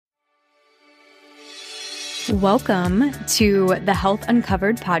Welcome to the Health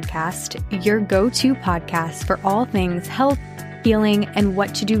Uncovered podcast, your go-to podcast for all things health, healing, and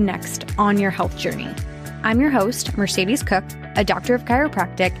what to do next on your health journey. I'm your host, Mercedes Cook, a doctor of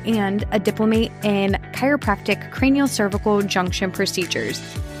chiropractic and a diplomate in chiropractic cranial cervical junction procedures.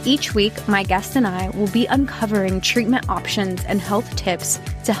 Each week, my guests and I will be uncovering treatment options and health tips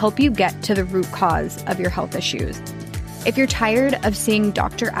to help you get to the root cause of your health issues. If you're tired of seeing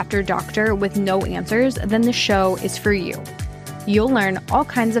doctor after doctor with no answers, then the show is for you. You'll learn all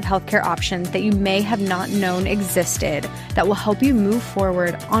kinds of healthcare options that you may have not known existed that will help you move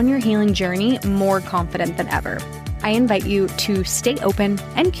forward on your healing journey more confident than ever. I invite you to stay open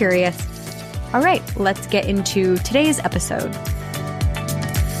and curious. All right, let's get into today's episode.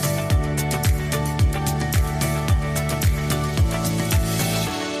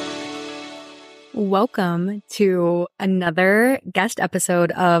 Welcome to another guest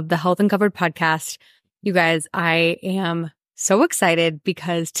episode of the Health Uncovered podcast. You guys, I am so excited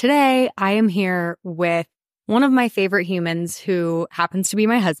because today I am here with one of my favorite humans who happens to be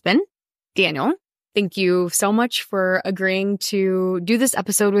my husband, Daniel. Thank you so much for agreeing to do this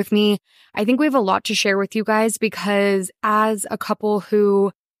episode with me. I think we have a lot to share with you guys because as a couple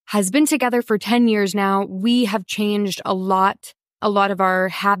who has been together for 10 years now, we have changed a lot. A lot of our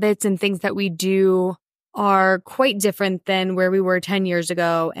habits and things that we do are quite different than where we were 10 years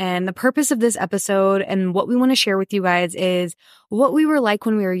ago. And the purpose of this episode and what we want to share with you guys is what we were like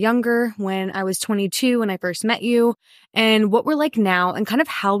when we were younger, when I was 22, when I first met you, and what we're like now, and kind of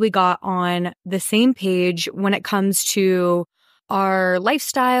how we got on the same page when it comes to our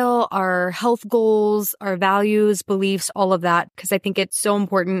lifestyle, our health goals, our values, beliefs, all of that. Because I think it's so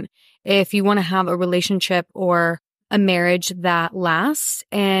important if you want to have a relationship or a marriage that lasts.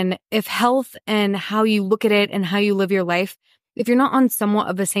 And if health and how you look at it and how you live your life, if you're not on somewhat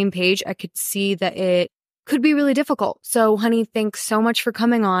of the same page, I could see that it could be really difficult. So honey, thanks so much for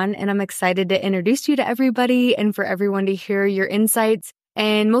coming on. And I'm excited to introduce you to everybody and for everyone to hear your insights.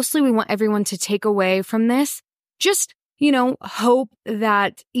 And mostly we want everyone to take away from this, just, hope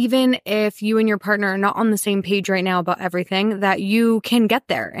that even if you and your partner are not on the same page right now about everything, that you can get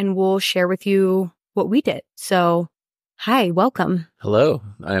there and we'll share with you what we did. So hi, welcome. Hello.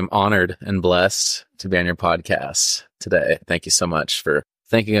 I am honored and blessed to be on your podcast today. Thank you so much for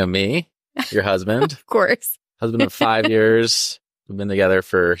thinking of me, your husband. Of course. Husband of 5 years. We've been together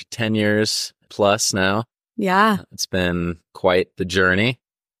for 10 years plus now. Yeah. It's been quite the journey,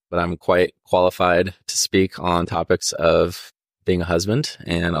 but I'm quite qualified to speak on topics of being a husband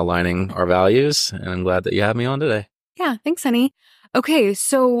and aligning our values. And I'm glad that you have me on today. Yeah. Thanks, honey. Okay.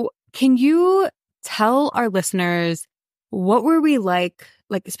 So can you tell our listeners, what were we like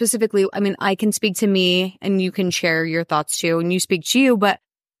specifically? I mean, I can speak to me and you can share your thoughts too, and you speak to you, but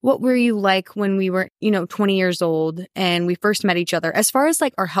what were you like when we were, 20 years old and we first met each other as far as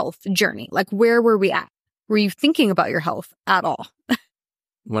our health journey? Where were we at? Were you thinking about your health at all?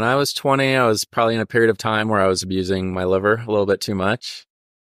 When I was 20, I was probably in a period of time where I was abusing my liver a little bit too much.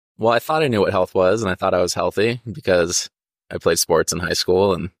 Well, I thought I knew what health was and I thought I was healthy because I played sports in high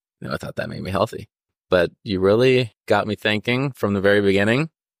school and I thought that made me healthy. But you really got me thinking from the very beginning,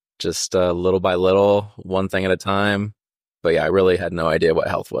 just little by little, one thing at a time. But yeah, I really had no idea what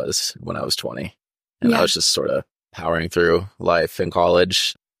health was when I was 20. And I was just sort of powering through life in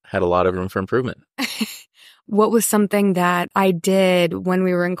college, had a lot of room for improvement. What was something that I did when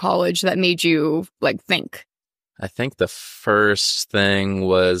we were in college that made you think? I think the first thing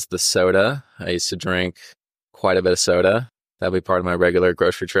was the soda. I used to drink quite a bit of soda. That'd be part of my regular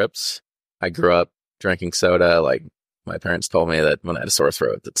grocery trips. I grew up drinking soda. My parents told me that when I had a sore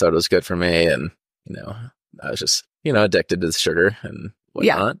throat, that soda was good for me. And, I was just, addicted to the sugar and whatnot.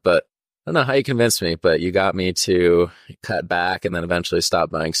 Yeah. But I don't know how you convinced me, but you got me to cut back and then eventually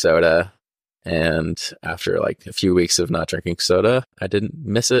stop buying soda. And after a few weeks of not drinking soda, I didn't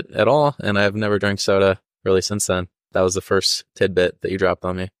miss it at all. And I've never drank soda really since then. That was the first tidbit that you dropped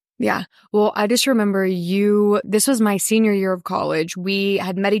on me. Yeah. Well, I just remember this was my senior year of college. We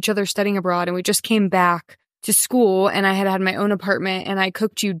had met each other studying abroad and we just came back to school and I had my own apartment and I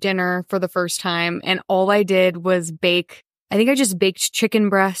cooked you dinner for the first time. And all I did was I think I just baked chicken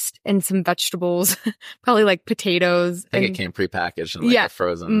breast and some vegetables, probably potatoes. I think it came prepackaged and a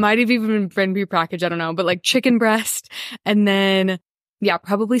frozen. Might have even been prepackaged. I don't know. But chicken breast and then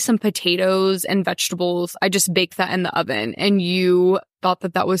probably some potatoes and vegetables. I just baked that in the oven and you thought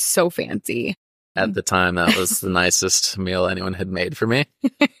that was so fancy. At the time, that was the nicest meal anyone had made for me.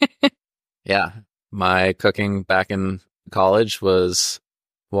 Yeah. My cooking back in college was,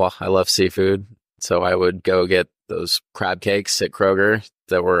 I love seafood. So I would go get those crab cakes at Kroger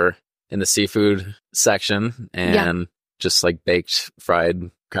that were in the seafood section and just like baked fried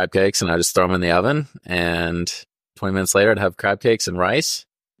crab cakes, and I just throw them in the oven, and 20 minutes later I'd have crab cakes and rice.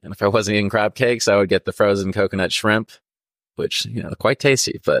 And if I wasn't eating crab cakes, I would get the frozen coconut shrimp, which, quite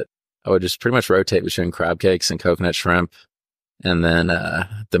tasty, but I would just pretty much rotate between crab cakes and coconut shrimp, and then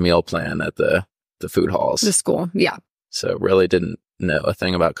the meal plan at the food halls. The school. Yeah. So really didn't know a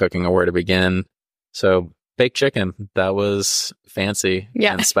thing about cooking or where to begin. So baked chicken, that was fancy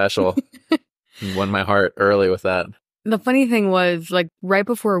and special. Won my heart early with that. The funny thing was, like, right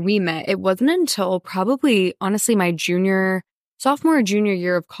before we met, it wasn't until probably, honestly, my sophomore or junior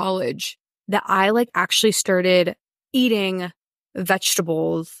year of college that I actually started eating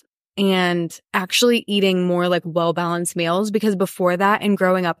vegetables and actually eating more well-balanced meals, because before that and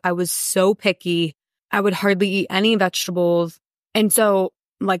growing up, I was so picky. I would hardly eat any vegetables. And so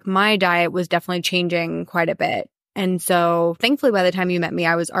my diet was definitely changing quite a bit. And so thankfully, by the time you met me,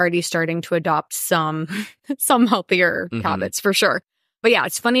 I was already starting to adopt some healthier habits for sure. But yeah,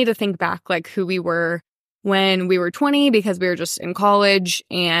 it's funny to think back who we were when we were 20, because we were just in college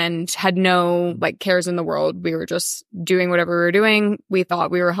and had no cares in the world. We were just doing whatever we were doing. We thought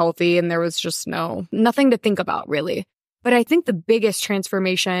we were healthy, and there was just nothing to think about really. But I think the biggest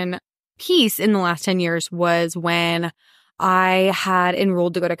transformation piece in the last 10 years was when I had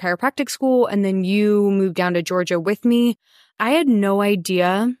enrolled to go to chiropractic school, and then you moved down to Georgia with me. I had no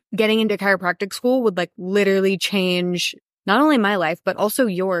idea getting into chiropractic school would literally change not only my life, but also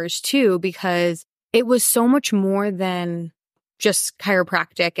yours too, because it was so much more than just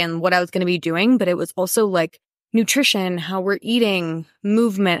chiropractic and what I was going to be doing, but it was also nutrition, how we're eating,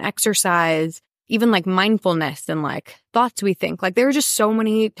 movement, exercise, even mindfulness and thoughts we think. There were just so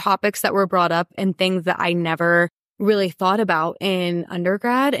many topics that were brought up and things that I never really thought about in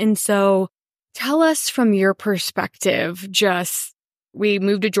undergrad. And so tell us from your perspective, we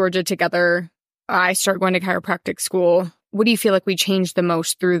moved to Georgia together. I started going to chiropractic school. What do you feel we changed the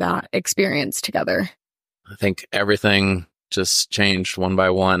most through that experience together? I think everything just changed one by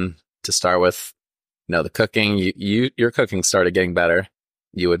one. To start with, the cooking, your cooking started getting better.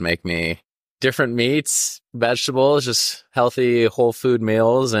 You would make me different meats, vegetables, just healthy whole food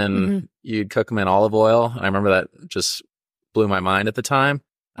meals, and you'd cook them in olive oil. I remember that just blew my mind at the time.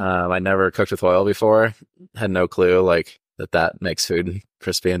 I never cooked with oil before. Had no clue that makes food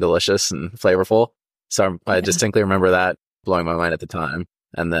crispy and delicious and flavorful. So I distinctly remember that blowing my mind at the time.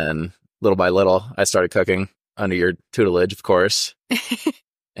 And then little by little, I started cooking under your tutelage, of course,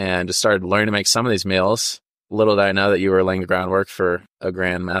 and just started learning to make some of these meals. Little did I know that you were laying the groundwork for a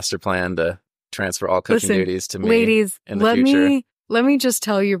grand master plan to transfer all cooking duties to me. Ladies, in the future. Let me just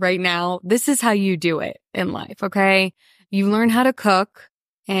tell you right now, this is how you do it in life, okay? You learn how to cook,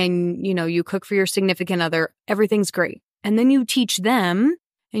 and you cook for your significant other. Everything's great. And then you teach them,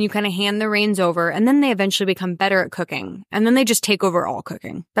 and you kind of hand the reins over, and then they eventually become better at cooking. And then they just take over all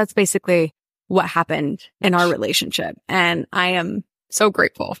cooking. That's basically what happened in our relationship. And I am so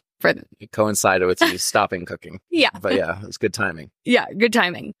grateful for that. It coincided with you stopping cooking. Yeah. But yeah, it was good timing. Yeah, good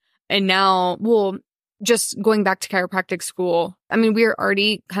timing. And now, just going back to chiropractic school, I mean, we were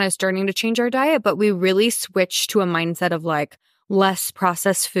already kind of starting to change our diet, but we really switched to a mindset of less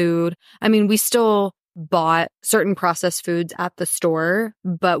processed food. I mean, we still bought certain processed foods at the store,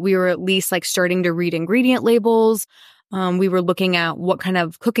 but we were at least starting to read ingredient labels. We were looking at what kind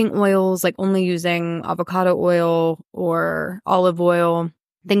of cooking oils, only using avocado oil or olive oil,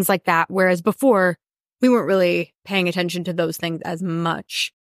 things like that. Whereas before, we weren't really paying attention to those things as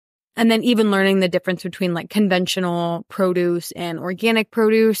much. And then even learning the difference between conventional produce and organic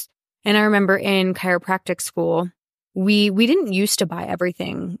produce. And I remember in chiropractic school, we didn't used to buy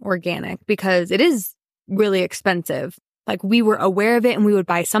everything organic because it is really expensive. We were aware of it, and we would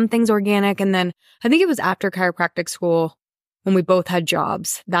buy some things organic. And then I think it was after chiropractic school, when we both had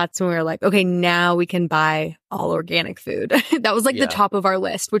jobs, that's when we were okay, now we can buy all organic food. That was the top of our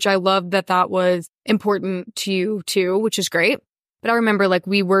list, which I loved that was important to you too, which is great. But I remember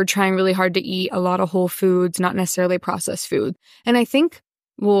we were trying really hard to eat a lot of whole foods, not necessarily processed food. And I think,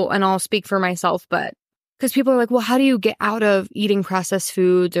 and I'll speak for myself, but because people are well, how do you get out of eating processed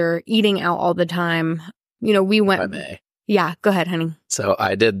foods or eating out all the time? We went. If I may. Yeah, go ahead, honey. So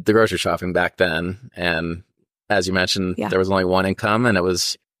I did the grocery shopping back then. And as you mentioned, there was only one income, and it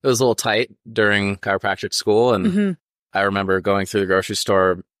was a little tight during chiropractic school. And I remember going through the grocery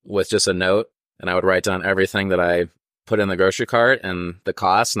store with just a note, and I would write down everything that I put in the grocery cart and the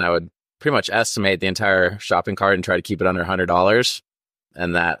cost. And I would pretty much estimate the entire shopping cart and try to keep it under $100.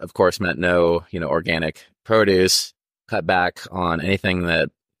 And that, of course, meant no, organic produce, cut back on anything that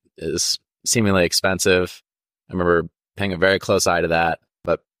is seemingly expensive. I remember paying a very close eye to that.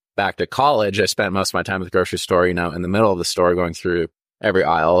 But back to college, I spent most of my time at the grocery store, in the middle of the store, going through every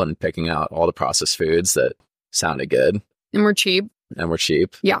aisle and picking out all the processed foods that sounded good. And we're cheap.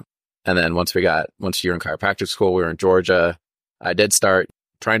 Yeah. And then once you were in chiropractic school, we were in Georgia. I did start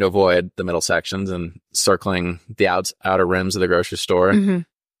trying to avoid the middle sections and circling the outer rims of the grocery store. Mm-hmm.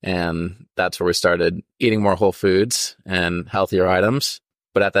 And that's where we started eating more whole foods and healthier items.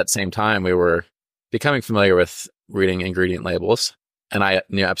 But at that same time, we were becoming familiar with reading ingredient labels. And I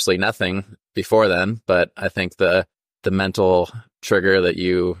knew absolutely nothing before then. But I think the mental trigger that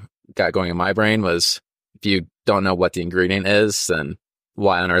you got going in my brain was, if you don't know what the ingredient is, then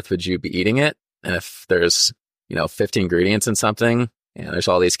why on earth would you be eating it? And if there's, 50 ingredients in something and there's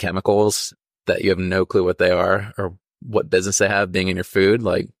all these chemicals that you have no clue what they are or what business they have being in your food,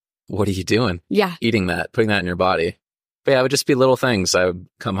 like, what are you doing? Yeah. Eating that, putting that in your body. But yeah, it would just be little things. I would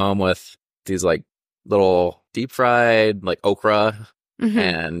come home with these like little deep fried, like okra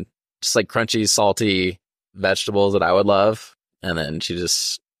and just like crunchy, salty vegetables that I would love. And then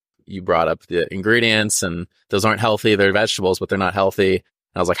you brought up the ingredients, and those aren't healthy. They're vegetables, but they're not healthy. And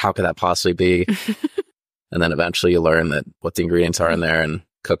I was like, how could that possibly be? And then eventually you learn that what the ingredients are in there, and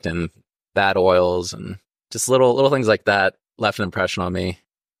cooked in bad oils, and just little things like that left an impression on me.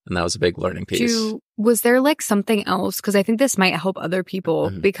 And that was a big learning piece. Was there like something else? Because I think this might help other people,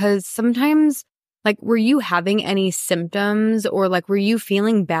 because sometimes, like, were you having any symptoms, or like, were you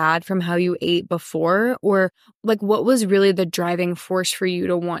feeling bad from how you ate before? Or like, what was really the driving force for you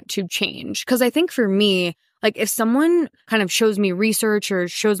to want to change? Because I think for me, like, if someone kind of shows me research or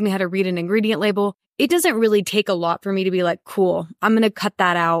shows me how to read an ingredient label, it doesn't really take a lot for me to be like, cool, I'm going to cut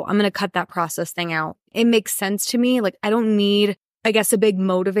that out. I'm going to cut that process thing out. It makes sense to me. Like, I don't need, I guess, a big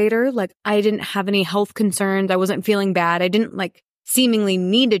motivator. Like, I didn't have any health concerns. I wasn't feeling bad. I didn't like seemingly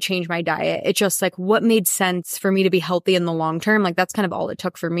need to change my diet. It's just like what made sense for me to be healthy in the long term. Like, that's kind of all it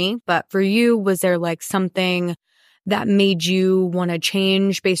took for me. But for you, was there like something that made you want to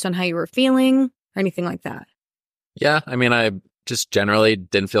change based on how you were feeling or anything like that? Yeah. I mean, I just generally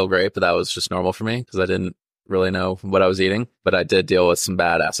didn't feel great, but that was just normal for me because I didn't really know what I was eating. But I did deal with some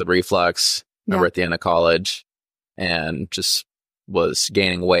bad acid reflux at the end of college, and just was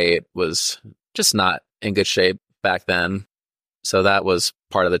gaining weight, was just not in good shape back then. So that was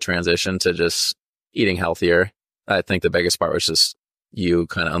part of the transition to just eating healthier. I think the biggest part was just you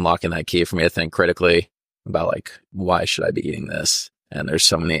kind of unlocking that key for me to think critically about, like, why should I be eating this? And there's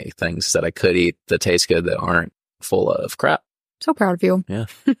so many things that I could eat that taste good that aren't full of crap. So proud of you. Yeah.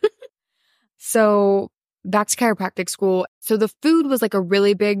 So back to chiropractic school. So the food was like a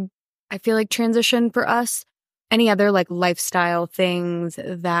really big, I feel like, transition for us. Any other like lifestyle things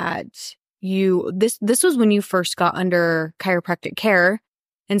that this was when you first got under chiropractic care,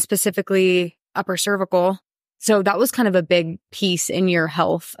 and specifically upper cervical. So that was kind of a big piece in your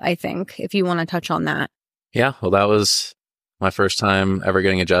health, I think, if you want to touch on that. Yeah. Well, that was my first time ever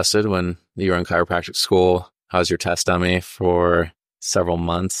getting adjusted when you were in chiropractic school. I was your test dummy for several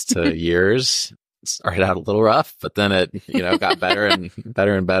months to years. It started out a little rough, but then it, got better and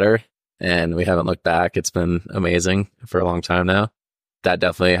better and better. And we haven't looked back. It's been amazing for a long time now. That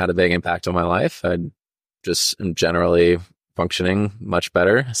definitely had a big impact on my life. I just am generally functioning much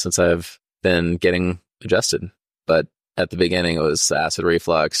better since I've been getting adjusted. But at the beginning, it was acid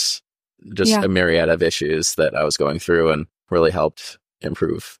reflux, just a myriad of issues that I was going through, and really helped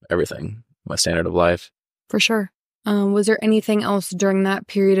improve everything, my standard of life. For sure. Was there anything else during that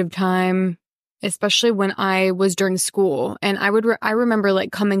period of time, especially when I was during school? And I remember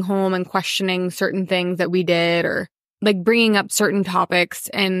like coming home and questioning certain things that we did, or like bringing up certain topics,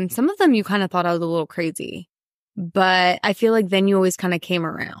 and some of them you kind of thought I was a little crazy, but I feel like then you always kind of came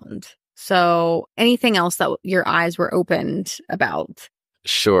around. So anything else that your eyes were opened about?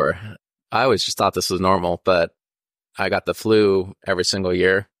 Sure. I always just thought this was normal, but I got the flu every single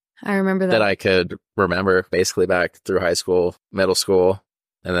year. I remember that. That I could remember, basically back through high school, middle school.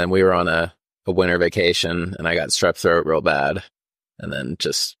 And then we were on a winter vacation, and I got strep throat real bad. And then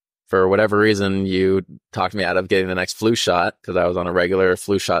just for whatever reason, you talked me out of getting the next flu shot, because I was on a regular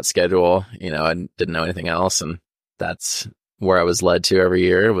flu shot schedule. I didn't know anything else. And that's where I was led to every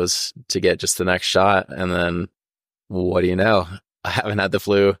year, was to get just the next shot. And then what do you know? I haven't had the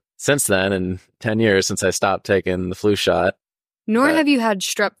flu since then, in 10 years since I stopped taking the flu shot. Nor have you had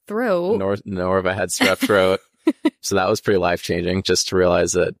strep throat. Nor have I had strep throat. So that was pretty life-changing, just to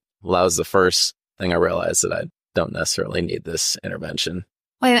realize that, well, that was the first thing I realized, that I don't necessarily need this intervention.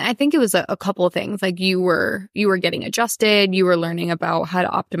 Well, and I think it was a couple of things. Like you were getting adjusted. You were learning about how to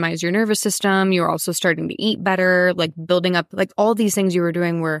optimize your nervous system. You were also starting to eat better, like building up, like all these things you were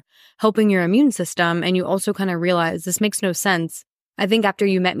doing were helping your immune system. And you also kind of realized this makes no sense. I think after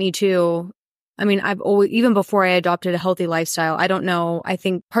you met me too, I mean, I've always, even before I adopted a healthy lifestyle, I don't know, I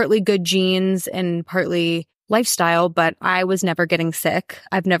think partly good genes and partly lifestyle, but I was never getting sick.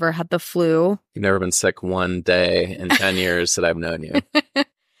 I've never had the flu. You've never been sick one day in 10 years that I've known you.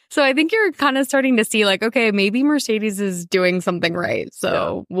 So I think you're kind of starting to see like, okay, maybe Mercedes is doing something right.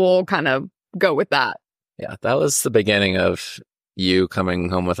 So we'll kind of go with that. Yeah, that was the beginning of you coming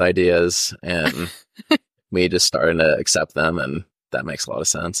home with ideas and me just starting to accept them. And that makes a lot of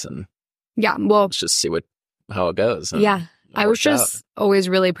sense. And yeah, well, let's just see how it goes. Yeah. I was just always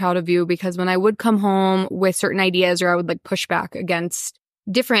really proud of you because when I would come home with certain ideas or I would like push back against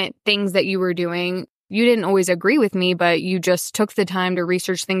different things that you were doing, you didn't always agree with me, but you just took the time to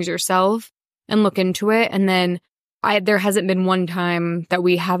research things yourself and look into it. And then there hasn't been one time that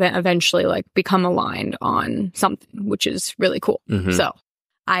we haven't eventually like become aligned on something, which is really cool. Mm-hmm. So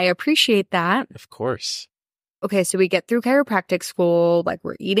I appreciate that. Of course. Okay. So we get through chiropractic school, like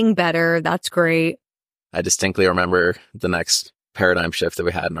we're eating better. That's great. I distinctly remember the next paradigm shift that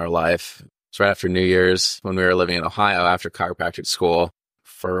we had in our life. It's right after New Year's when we were living in Ohio after chiropractic school.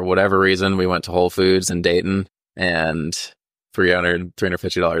 For whatever reason, we went to Whole Foods in Dayton, and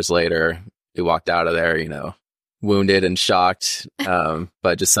 $350 later, we walked out of there, wounded and shocked.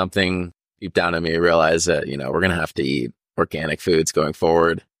 But just something deep down in me realized that, we're going to have to eat organic foods going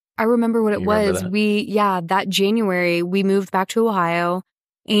forward. I remember what it was. That? That January, we moved back to Ohio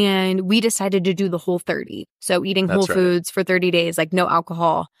and we decided to do the Whole30. So eating Whole Foods for 30 days, like no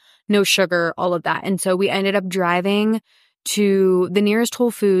alcohol, no sugar, all of that. And so we ended up driving to the nearest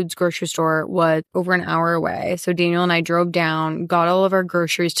Whole Foods grocery store was over an hour away. So Daniel and I drove down, got all of our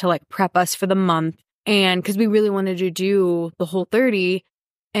groceries to like prep us for the month. And because we really wanted to do the Whole30.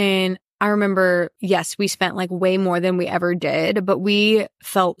 And I remember, yes, we spent like way more than we ever did, but we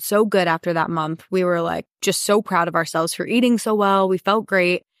felt so good after that month. We were like just so proud of ourselves for eating so well. We felt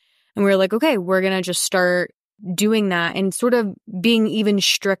great. And we were like, okay, we're going to just start doing that and sort of being even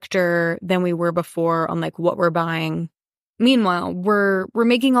stricter than we were before on like what we're buying. Meanwhile, we're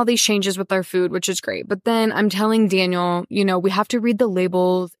making all these changes with our food, which is great. But then I'm telling Daniel, we have to read the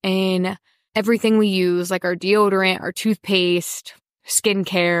labels in everything we use, like our deodorant, our toothpaste,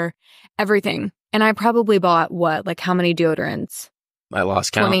 skincare, everything. And I probably bought how many deodorants? I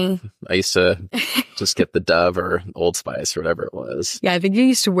lost count. 20. I used to just get the Dove or Old Spice or whatever it was. Yeah, I think you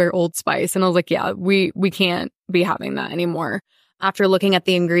used to wear Old Spice. And I was like, yeah, we can't be having that anymore. After looking at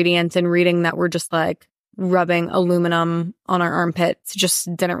the ingredients and reading that we're just like rubbing aluminum on our armpits,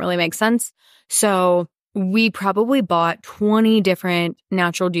 just didn't really make sense. So we probably bought 20 different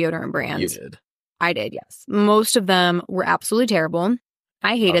natural deodorant brands. You did. I did, yes. Most of them were absolutely terrible.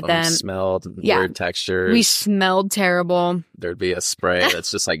 I hated them. Smelled weird textures. We smelled terrible. There'd be a spray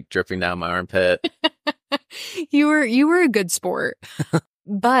that's just like dripping down my armpit. You were a good sport.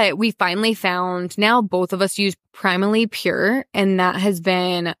 But we finally found, now both of us use Primally Pure, and that has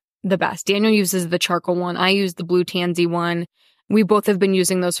been the best. Daniel uses the charcoal one. I use the blue tansy one. We both have been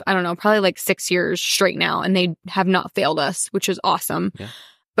using those, I don't know, probably like 6 years straight now, and they have not failed us, which is awesome. Yeah.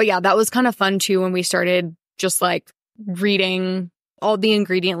 But yeah, that was kind of fun too when we started just like reading all the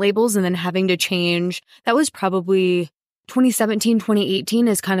ingredient labels and then having to change. That was probably 2017, 2018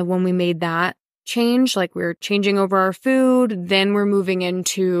 is kind of when we made that change. Like we're changing over our food, then we're moving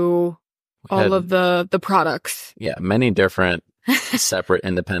into all of the products. Yeah, many different separate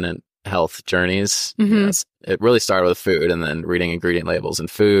independent health journeys. Mm-hmm. It really started with food and then reading ingredient labels in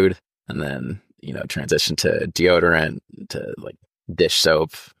food and then, transition to deodorant, to like dish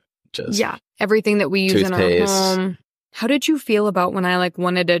soap, just everything that we use toothpaste. In our home. How did you feel about when I like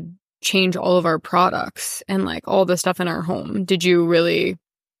wanted to change all of our products and like all the stuff in our home? Did you really?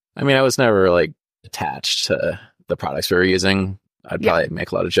 I mean, I was never like attached to the products we were using. I'd probably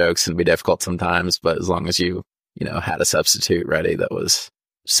make a lot of jokes and be difficult sometimes, but as long as you had a substitute ready that was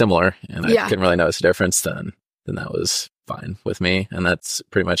similar and I couldn't really notice a difference, then that was fine with me. And that's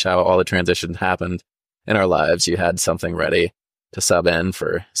pretty much how all the transitions happened in our lives. You had something ready to sub in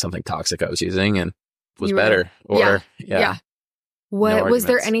for something toxic I was using and was better. Or was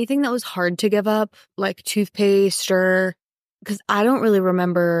there anything that was hard to give up, like toothpaste or? Because I don't really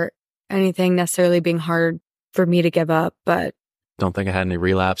remember anything necessarily being hard for me to give up, but don't think I had any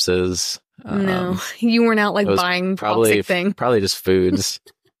relapses. No, you weren't out like buying toxic thing. Probably just foods,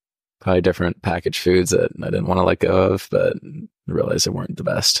 probably different packaged foods that I didn't want to let go of, but I realized they weren't the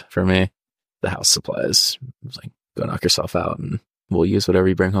best for me. The house supplies, it was like, go knock yourself out and we'll use whatever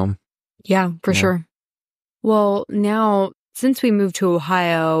you bring home. Yeah, for sure. Well, now, since we moved to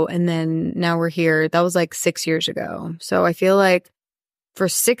Ohio and then now we're here, that was like 6 years ago. So I feel like for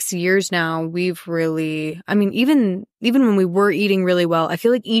 6 years now, we've really, I mean, even when we were eating really well, I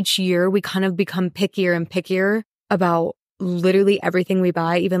feel like each year we kind of become pickier and pickier about literally everything we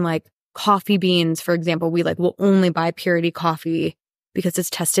buy, even like coffee beans, for example. We like will only buy Purity coffee because it's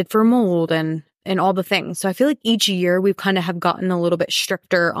tested for mold and all the things. So I feel like each year we've kind of have gotten a little bit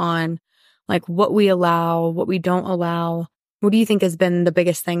stricter on like what we allow, what we don't allow. What do you think has been the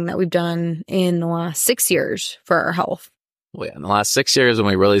biggest thing that we've done in the last 6 years for our health? Well, yeah, in the last 6 years, when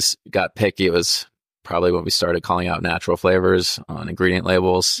we really got picky, it was probably when we started calling out natural flavors on ingredient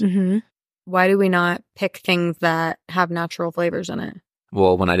labels. Mm-hmm. Why do we not pick things that have natural flavors in it?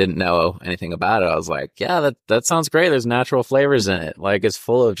 Well, when I didn't know anything about it, I was like, yeah, that sounds great. There's natural flavors in it. Like, it's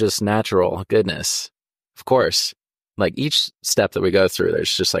full of just natural goodness. Of course, like each step that we go through,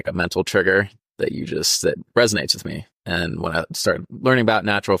 there's just like a mental trigger that resonates with me. And when I started learning about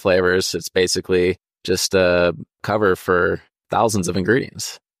natural flavors, it's basically just a cover for thousands of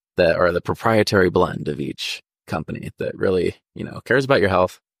ingredients that are the proprietary blend of each company that really, cares about your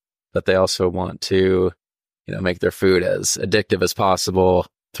health, but they also want to, make their food as addictive as possible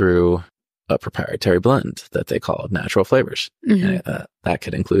through a proprietary blend that they call natural flavors. Mm-hmm. And, that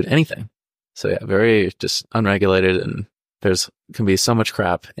could include anything. So yeah, very just unregulated, and can be so much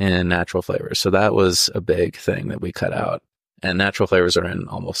crap in natural flavors. So that was a big thing that we cut out. And natural flavors are in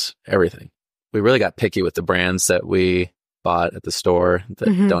almost everything. We really got picky with the brands that we bought at the store that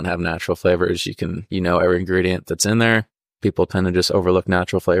Mm-hmm. don't have natural flavors. Every ingredient that's in there. People tend to just overlook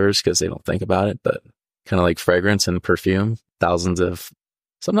natural flavors because they don't think about it, but kind of like fragrance and perfume,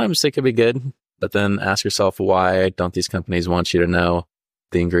 sometimes they could be good, but then ask yourself, why don't these companies want you to know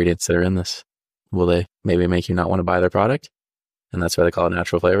the ingredients that are in this? Will they maybe make you not want to buy their product? And that's why they call it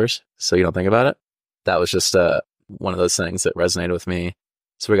natural flavors. So you don't think about it. That was just one of those things that resonated with me.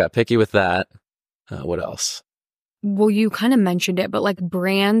 So we got picky with that. What else? Well, you kind of mentioned it, but like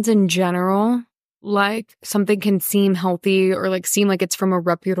brands in general, like something can seem healthy or like seem like it's from a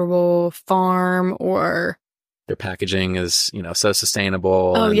reputable farm, or their packaging is, so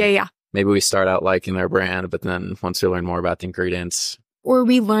sustainable. Oh, yeah. Maybe we start out liking their brand, but then once we learn more about the ingredients, or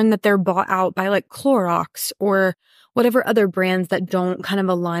we learn that they're bought out by like Clorox or whatever other brands that don't kind of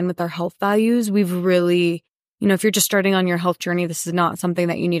align with our health values, we've really, if you're just starting on your health journey, this is not something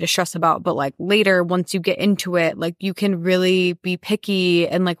that you need to stress about. But like later, once you get into it, like you can really be picky,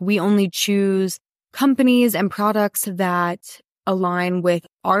 and like we only choose companies and products that align with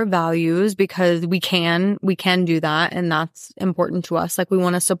our values because we can do that. And that's important to us. Like we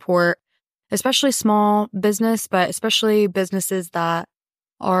want to support especially small business, but especially businesses that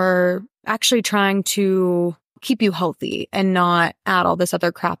are actually trying to keep you healthy and not add all this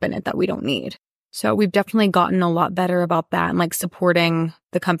other crap in it that we don't need. So we've definitely gotten a lot better about that and like supporting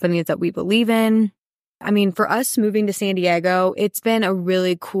the companies that we believe in. I mean, for us moving to San Diego, it's been a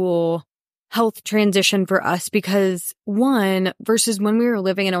really cool health transition for us because versus when we were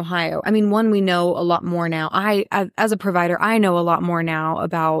living in Ohio, I mean, we know a lot more now. As a provider, I know a lot more now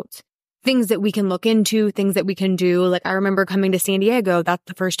about things that we can look into, things that we can do. Like I remember coming to San Diego, that's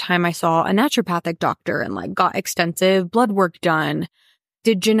the first time I saw a naturopathic doctor and like got extensive blood work done,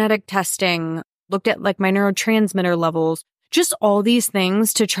 did genetic testing, looked at like my neurotransmitter levels, just all these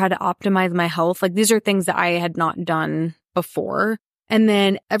things to try to optimize my health. Like these are things that I had not done before. And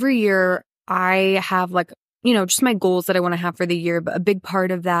then every year I have like, just my goals that I want to have for the year. But a big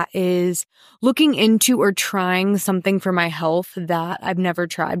part of that is looking into or trying something for my health that I've never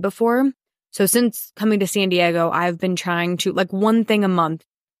tried before. So since coming to San Diego, I've been trying to like one thing a month.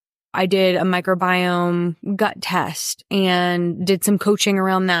 I did a microbiome gut test and did some coaching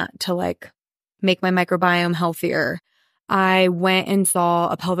around that to like make my microbiome healthier. I went and saw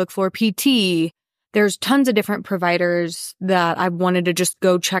a pelvic floor PT. There's tons of different providers that I wanted to just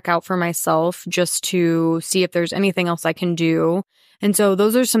go check out for myself just to see if there's anything else I can do. And so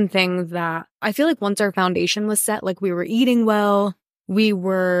those are some things that I feel like once our foundation was set, like we were eating well, we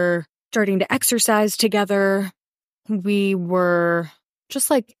were starting to exercise together, we were just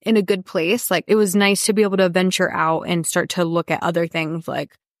like in a good place. Like it was nice to be able to venture out and start to look at other things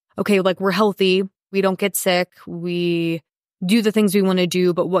like, okay, like we're healthy, we don't get sick, we do the things we want to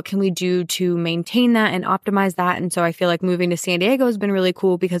do, but what can we do to maintain that and optimize that? And so I feel like moving to San Diego has been really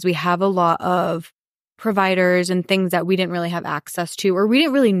cool because we have a lot of providers and things that we didn't really have access to or we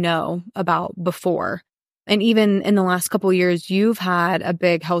didn't really know about before. And even in the last couple of years, you've had a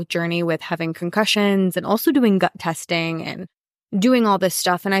big health journey with having concussions and also doing gut testing and doing all this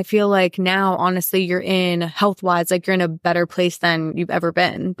stuff. And I feel like now, honestly, you're in health-wise, like you're in a better place than you've ever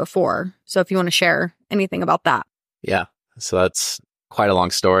been before. So if you want to share anything about that. Yeah. So that's quite a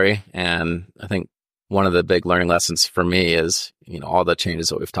long story. And I think one of the big learning lessons for me is, all the changes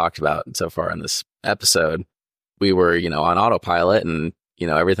that we've talked about so far in this episode, we were, on autopilot and,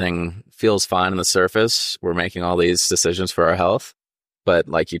 everything feels fine on the surface. We're making all these decisions for our health. But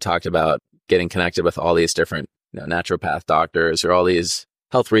like you talked about, getting connected with all these different naturopath doctors or all these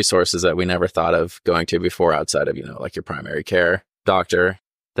health resources that we never thought of going to before outside of, like your primary care doctor,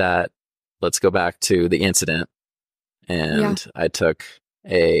 that let's go back to the incident. And I took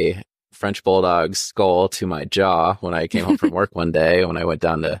a French bulldog skull to my jaw when I came home from work one day when I went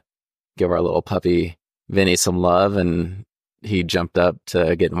down to give our little puppy Vinny some love, and he jumped up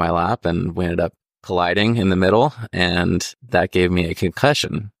to get in my lap and we ended up colliding in the middle, and that gave me a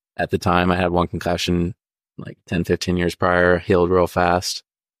concussion. At the time, I had one concussion like 10, 15 years prior, healed real fast.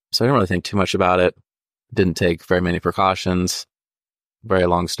 So I didn't really think too much about it. Didn't take very many precautions. Very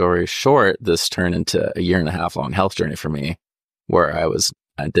long story short, this turned into a 1.5 year long health journey for me where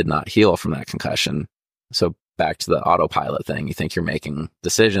I did not heal from that concussion. So back to the autopilot thing, you think you're making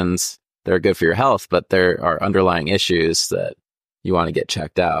decisions that are good for your health, but there are underlying issues that you want to get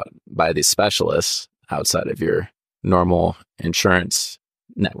checked out by these specialists outside of your normal insurance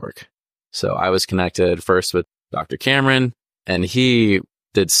network. So I was connected first with Dr. Cameron, and he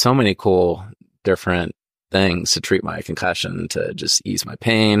did so many cool different things to treat my concussion, to just ease my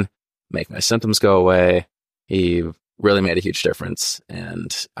pain, make my symptoms go away. He really made a huge difference.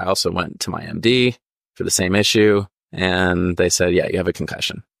 And I also went to my MD for the same issue, and they said, yeah, you have a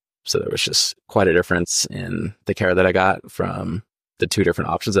concussion. So there was just quite a difference in the care that I got from the two different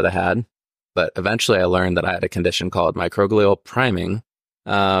options that I had. But eventually I learned that I had a condition called microglial priming.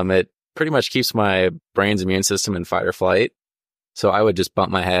 It pretty much keeps my brain's immune system in fight or flight. So I would just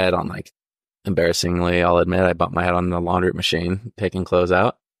bump my head on, like, embarrassingly, I'll admit, I bumped my head on the laundry machine, taking clothes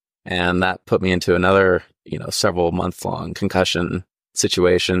out. And that put me into another, several month long concussion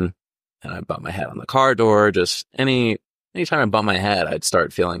situation. And I bumped my head on the car door. Just anytime I bumped my head, I'd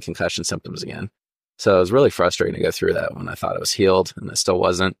start feeling concussion symptoms again. So it was really frustrating to go through that when I thought it was healed and it still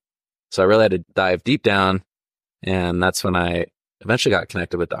wasn't. So I really had to dive deep down. And that's when I eventually got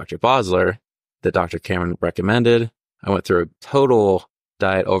connected with Dr. Bosler that Dr. Cameron recommended. I went through a total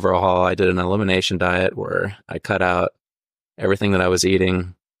diet overhaul. I did an elimination diet where I cut out everything that I was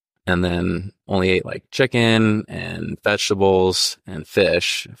eating and then only ate like chicken and vegetables and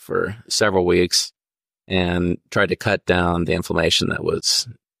fish for several weeks and tried to cut down the inflammation that was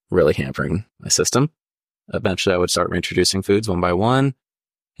really hampering my system. Eventually, I would start reintroducing foods one by one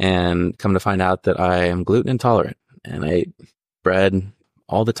and come to find out that I am gluten intolerant. And I ate bread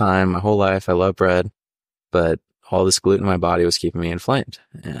all the time, my whole life. I love bread, but all this gluten in my body was keeping me inflamed.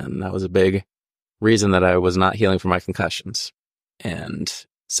 And that was a big reason that I was not healing from my concussions. And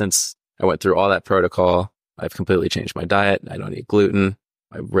since I went through all that protocol, I've completely changed my diet. I don't eat gluten.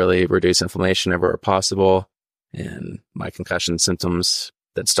 I really reduce inflammation everywhere possible. And my concussion symptoms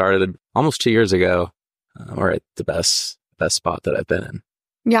that started almost 2 years ago are at the best spot that I've been in.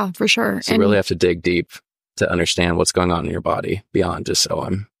 Yeah, for sure. So you really have to dig deep to understand what's going on in your body beyond just,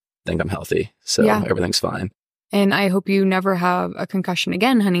 think I'm healthy. So everything's fine. And I hope you never have a concussion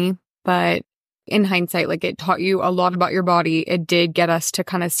again, honey. But in hindsight, like, it taught you a lot about your body. It did get us to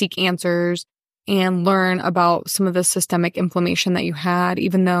kind of seek answers and learn about some of the systemic inflammation that you had,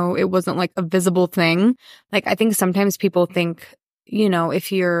 even though it wasn't like a visible thing. Like, I think sometimes people think,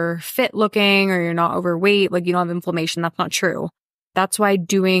 if you're fit looking or you're not overweight, like, you don't have inflammation. That's not true. That's why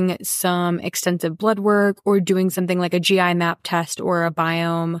doing some extensive blood work or doing something like a GI map test or a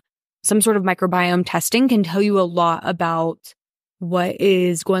biome, some sort of microbiome testing, can tell you a lot about what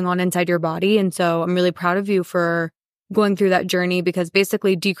is going on inside your body. And so I'm really proud of you for going through that journey, because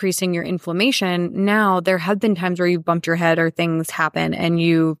basically decreasing your inflammation. Now, there have been times where you've bumped your head or things happen and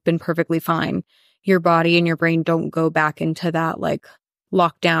you've been perfectly fine. Your body and your brain don't go back into that like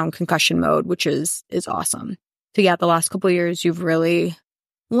lockdown concussion mode, which is awesome. So yeah, the last couple of years, you've really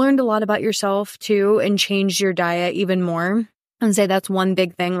learned a lot about yourself too and changed your diet even more. And say that's one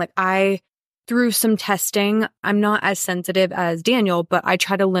big thing. Like, through some testing, I'm not as sensitive as Daniel, but I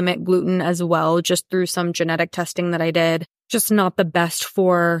try to limit gluten as well, just through some genetic testing that I did. Just not the best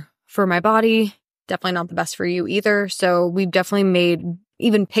for my body. Definitely not the best for you either. So we've definitely made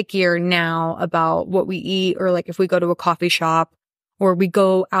even pickier now about what we eat, or like if we go to a coffee shop or we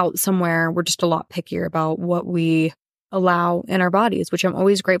go out somewhere, we're just a lot pickier about what we allow in our bodies, which I'm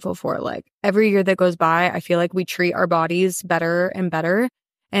always grateful for. Like, every year that goes by, I feel like we treat our bodies better and better.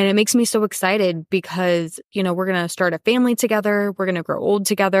 And it makes me so excited because, we're going to start a family together. We're going to grow old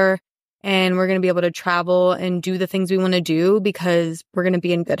together, and we're going to be able to travel and do the things we want to do because we're going to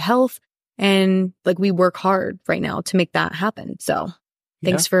be in good health. And like, we work hard right now to make that happen. So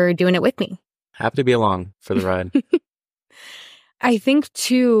thanks for doing it with me. Happy to be along for the ride. I think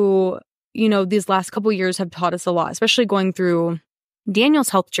too, these last couple years have taught us a lot, especially going through Daniel's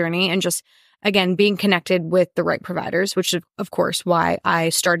health journey and just, again, being connected with the right providers, which is, of course, why I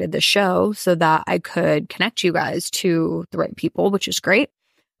started the show so that I could connect you guys to the right people, which is great.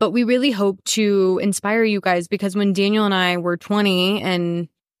 But we really hope to inspire you guys because when Daniel and I were 20 and,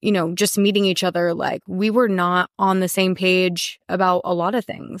 just meeting each other, like we were not on the same page about a lot of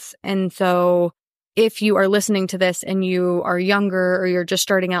things. And so if you are listening to this and you are younger or you're just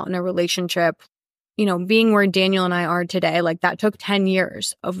starting out in a relationship, being where Daniel and I are today, like that took 10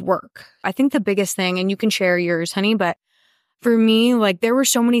 years of work. I think the biggest thing, and you can share yours, honey, but for me, like there were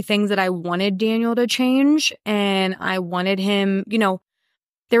so many things that I wanted Daniel to change and I wanted him,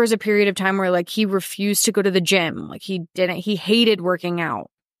 there was a period of time where like he refused to go to the gym. Like he hated working out.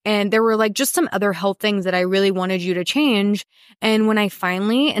 And there were like just some other health things that I really wanted you to change. And when I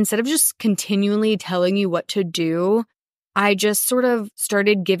finally, instead of just continually telling you what to do, I just sort of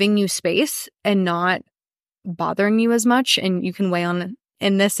started giving you space and not bothering you as much. And you can weigh on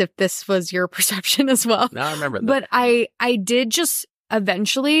in this if this was your perception as well. No, I remember that. But I did just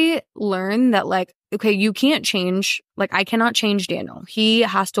eventually learn that like, okay, you can't change. Like I cannot change Daniel. He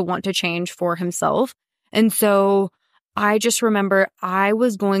has to want to change for himself. And so I just remember I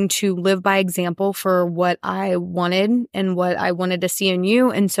was going to live by example for what I wanted and what I wanted to see in you.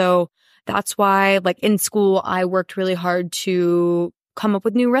 And so that's why, like in school, I worked really hard to come up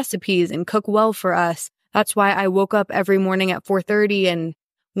with new recipes and cook well for us. That's why I woke up every morning at 4:30 and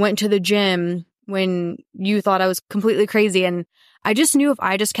went to the gym when you thought I was completely crazy. And I just knew if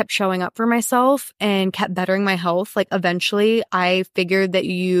I just kept showing up for myself and kept bettering my health, like eventually I figured that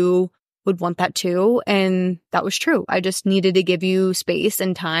you would want that too. And that was true. I just needed to give you space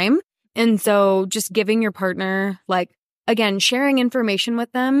and time. And so just giving your partner, like, again, sharing information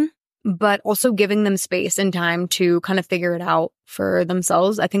with them, but also giving them space and time to kind of figure it out for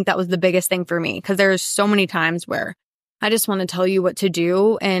themselves. I think that was the biggest thing for me because there's so many times where I just want to tell you what to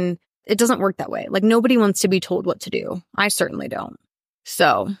do and it doesn't work that way. Like nobody wants to be told what to do. I certainly don't.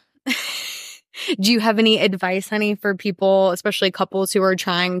 So do you have any advice, honey, for people, especially couples who are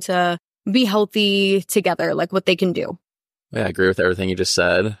trying to be healthy together, like what they can do? Yeah, I agree with everything you just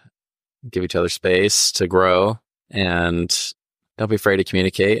said. Give each other space to grow and don't be afraid to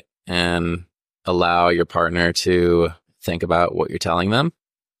communicate and allow your partner to think about what you're telling them.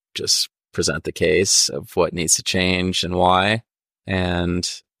 Just present the case of what needs to change and why,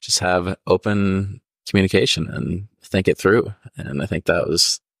 and just have open communication and think it through. And I think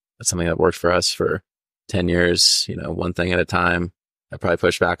that's something that worked for us for 10 years, one thing at a time. I probably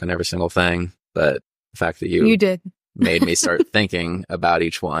pushed back on every single thing, but the fact that you did made me start thinking about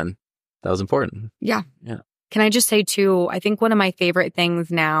each one, that was important. Yeah. Can I just say too, I think one of my favorite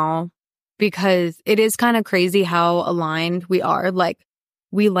things now, because it is kind of crazy how aligned we are. Like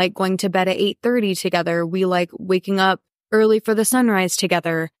we like going to bed at 8:30 together. We like waking up early for the sunrise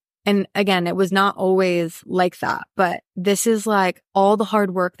together. And again, it was not always like that, but this is like all the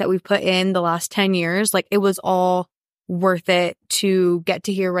hard work that we've put in the last 10 years. Like it was all worth it to get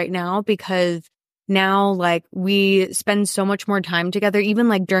to here right now because now like we spend so much more time together, even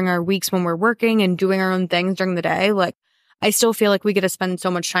like during our weeks when we're working and doing our own things during the day. Like I still feel like we get to spend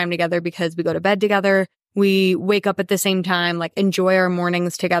so much time together because we go to bed together. We wake up at the same time, like enjoy our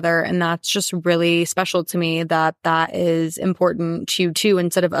mornings together. And that's just really special to me that is important to you too,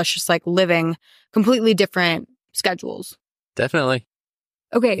 instead of us just like living completely different schedules. Definitely.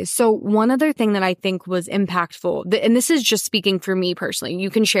 Okay, so one other thing that I think was impactful, and this is just speaking for me personally, you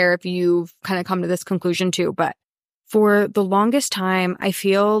can share if you've kind of come to this conclusion too, but for the longest time, I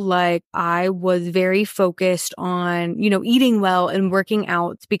feel like I was very focused on, eating well and working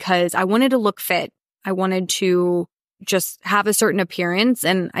out because I wanted to look fit. I wanted to just have a certain appearance.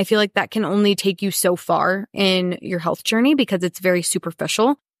 And I feel like that can only take you so far in your health journey because it's very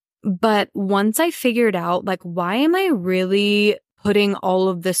superficial. But once I figured out, like, why am I really putting all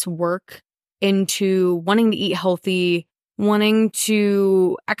of this work into wanting to eat healthy, wanting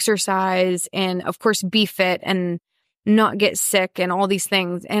to exercise, and of course, be fit and not get sick and all these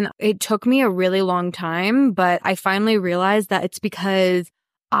things. And it took me a really long time, but I finally realized that it's because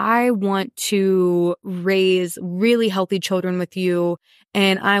I want to raise really healthy children with you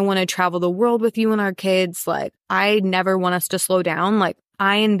and I want to travel the world with you and our kids. Like, I never want us to slow down. Like,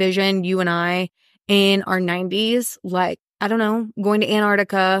 I envision you and I in our 90s, like, I don't know, going to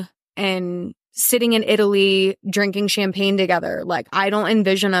Antarctica and sitting in Italy, drinking champagne together. Like, I don't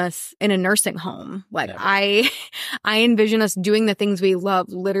envision us in a nursing home. Like, Yeah. I envision us doing the things we love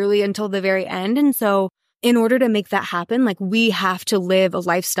literally until the very end. And so in order to make that happen, like, we have to live a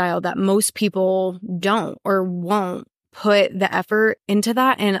lifestyle that most people don't or won't put the effort into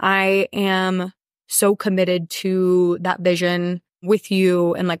that. And I am so committed to that vision with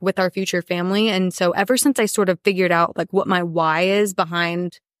you and like with our future family. And so ever since I sort of figured out like what my why is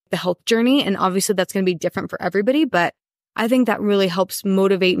behind the health journey, and obviously that's going to be different for everybody, but I think that really helps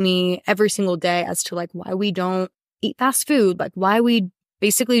motivate me every single day as to like why we don't eat fast food, like why we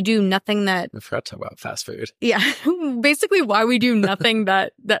basically do nothing that... I forgot to talk about fast food. Yeah, basically why we do nothing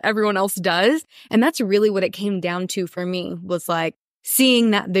that everyone else does. And that's really what it came down to for me, was like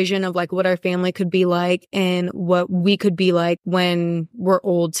seeing that vision of like what our family could be like and what we could be like when we're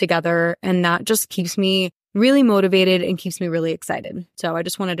old together. And that just keeps me really motivated and keeps me really excited. So I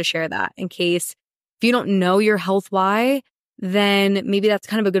just wanted to share that in case if you don't know your health why, then maybe that's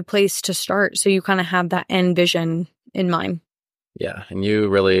kind of a good place to start. So you kind of have that end vision in mind. Yeah. And you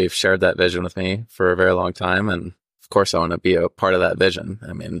really shared that vision with me for a very long time. And of course, I want to be a part of that vision.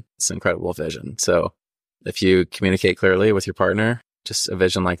 I mean, it's an incredible vision. So if you communicate clearly with your partner, just a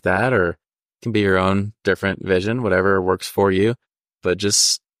vision like that, or it can be your own different vision, whatever works for you, but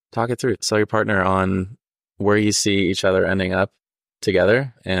just talk it through. Sell your partner on where you see each other ending up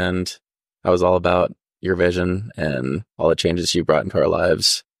together. And I was all about your vision and all the changes you brought into our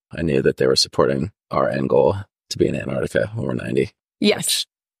lives. I knew that they were supporting our end goal to be in Antarctica when we're 90. Yes.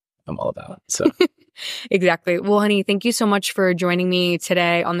 I'm all about. So exactly. Well, honey, thank you so much for joining me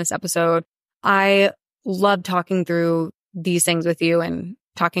today on this episode. I love talking through these things with you and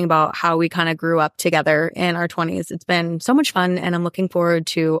talking about how we kind of grew up together in our 20s. It's been so much fun, and I'm looking forward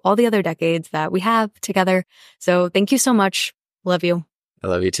to all the other decades that we have together. So thank you so much. Love you. I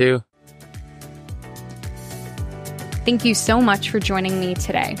love you too. Thank you so much for joining me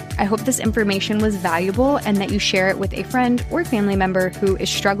today. I hope this information was valuable and that you share it with a friend or family member who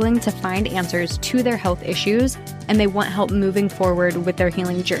is struggling to find answers to their health issues and they want help moving forward with their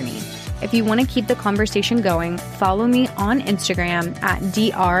healing journey. If you want to keep the conversation going, follow me on Instagram at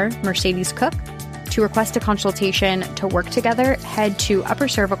drmercedescook. To request a consultation to work together, head to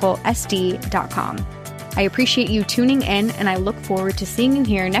uppercervicalsd.com. I appreciate you tuning in, and I look forward to seeing you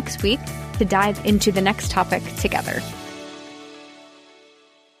here next week to dive into the next topic together.